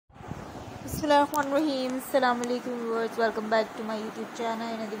Bismillahirrahmanirrahim. Assalamu alaikum viewers. Welcome back to my YouTube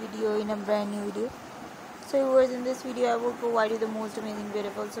channel. Another video in a brand new video. So viewers, in this video I will provide you the most amazing,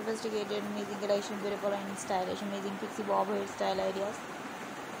 beautiful, sophisticated, amazing collection, beautiful and stylish, amazing pixie bob hairstyle ideas.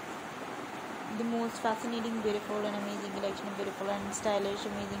 The most fascinating, beautiful and amazing collection of beautiful and stylish,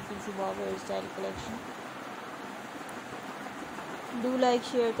 amazing pixie bob hairstyle collection. Do like,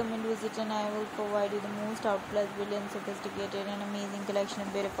 share, comment, visit, and I will provide you the most outclass, brilliant, sophisticated and amazing collection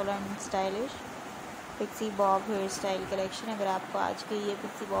of beautiful and stylish pixie Bob hair style collection. अगर आपको आज की ये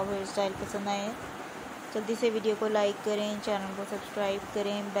pixie Bob hair style पसंद आए जल्दी से video को लाइक करें, चैनल को सब्सक्राइब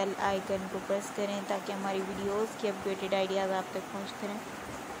करें, बेल आइकन को प्रेस करें ताकि हमारी वीडियोस की अपडेटेड आइडियाज़ आप तक पहुंचते रहें।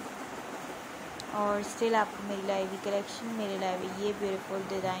 और स्टिल आपको मेरी लाइव कलेक्शन, मेरे लाइव ये ब्यूटीफुल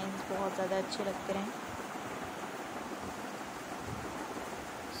डिज़ाइंस बहुत ज़्यादा अच्छे लगते रहें।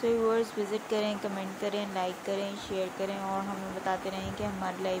 सो व्यूअर्स विज़िट करें, कमेंट करें, लाइक करें, शेयर करें और हमें बताते रहें कि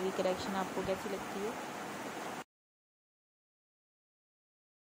हमारी लाइव कलेक्शन आपको कैसी लगती है।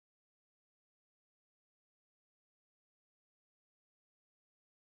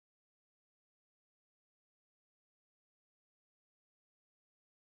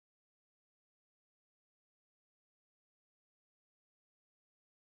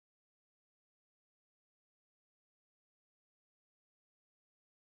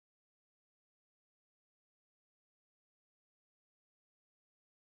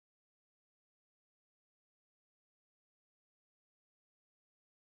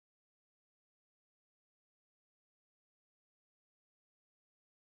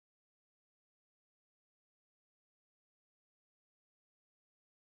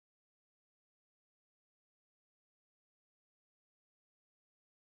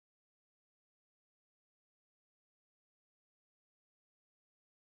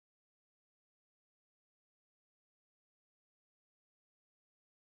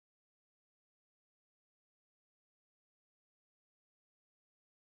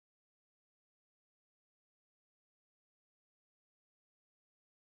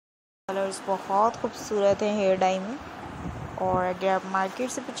 कलर्स बहुत खूबसूरत हैं हेयर डाई में। और अगर आप मार्केट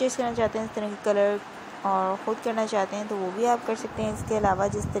से परचेज़ करना चाहते हैं इस तरह के कलर और ख़ुद करना चाहते हैं तो वो भी आप कर सकते हैं। इसके अलावा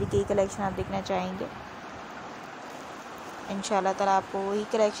जिस तरीके की कलेक्शन आप देखना चाहेंगे इंशाल्लाह ताला आपको वही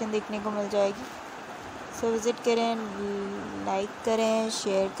कलेक्शन देखने को मिल जाएगी। सो विज़िट करें, लाइक करें,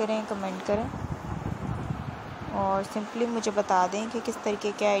 शेयर करें, कमेंट करें और सिंपली मुझे बता दें कि किस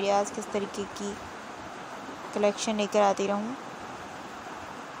तरीके के आइडियाज़, किस तरीके की कलेक्शन लेकर आती रहूँ।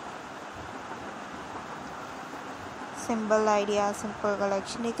 सिंपल आइडिया, सिंपल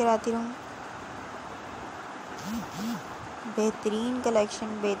कलेक्शन लेकर आती रहूँ। बेहतरीन कलेक्शन,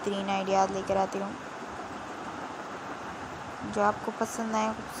 बेहतरीन आइडियाज़ लेकर आती रहूँ जो आपको पसंद आए,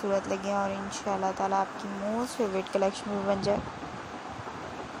 खूबसूरत लगे और इंशाल्लाह ताला आपकी मोस्ट फेवरेट कलेक्शन भी बन जाए।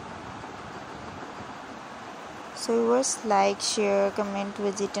 So viewers, like, share, comment,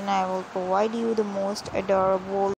 visit and I will provide you the most adorable